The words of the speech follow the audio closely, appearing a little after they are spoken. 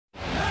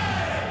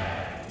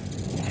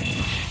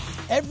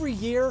Every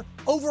year,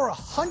 over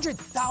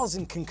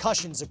 100,000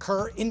 concussions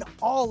occur in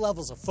all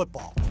levels of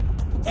football,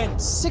 and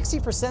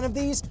 60% of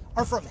these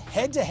are from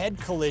head-to-head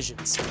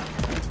collisions.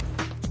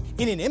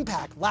 In an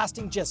impact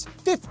lasting just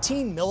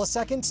 15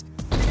 milliseconds,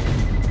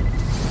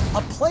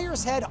 a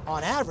player's head,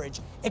 on average,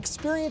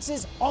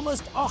 experiences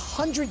almost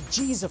 100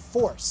 Gs of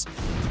force.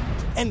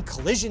 And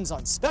collisions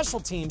on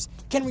special teams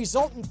can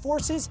result in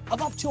forces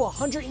of up to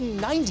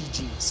 190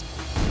 Gs.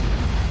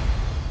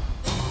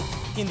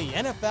 In the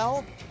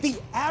NFL, the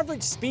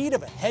average speed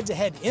of a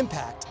head-to-head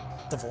impact,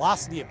 the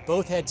velocity of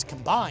both heads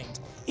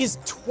combined, is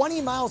 20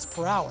 miles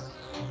per hour,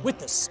 with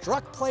the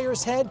struck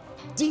player's head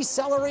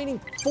decelerating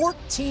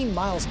 14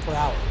 miles per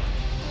hour.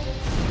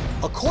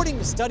 According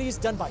to studies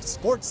done by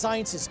Sports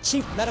Science's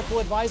chief medical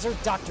advisor,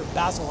 Dr.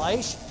 Basil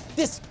Aish,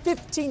 this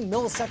 15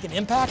 millisecond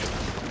impact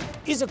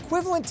is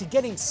equivalent to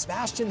getting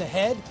smashed in the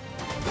head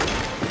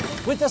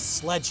with a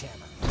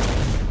sledgehammer.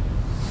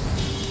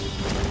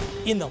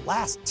 In the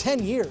last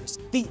 10 years,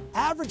 the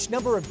average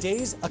number of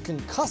days a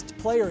concussed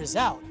player is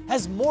out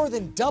has more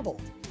than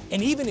doubled,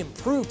 and even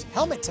improved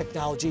helmet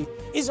technology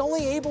is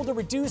only able to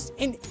reduce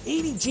an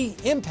 80 G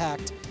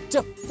impact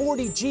to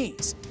 40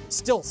 Gs,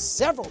 still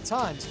several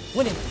times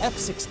what an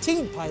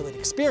F-16 pilot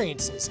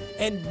experiences,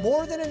 and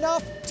more than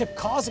enough to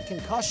cause a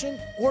concussion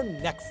or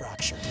neck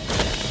fracture.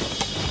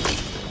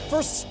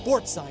 For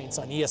Sports Science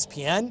on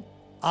ESPN,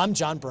 I'm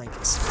John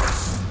Brinkus.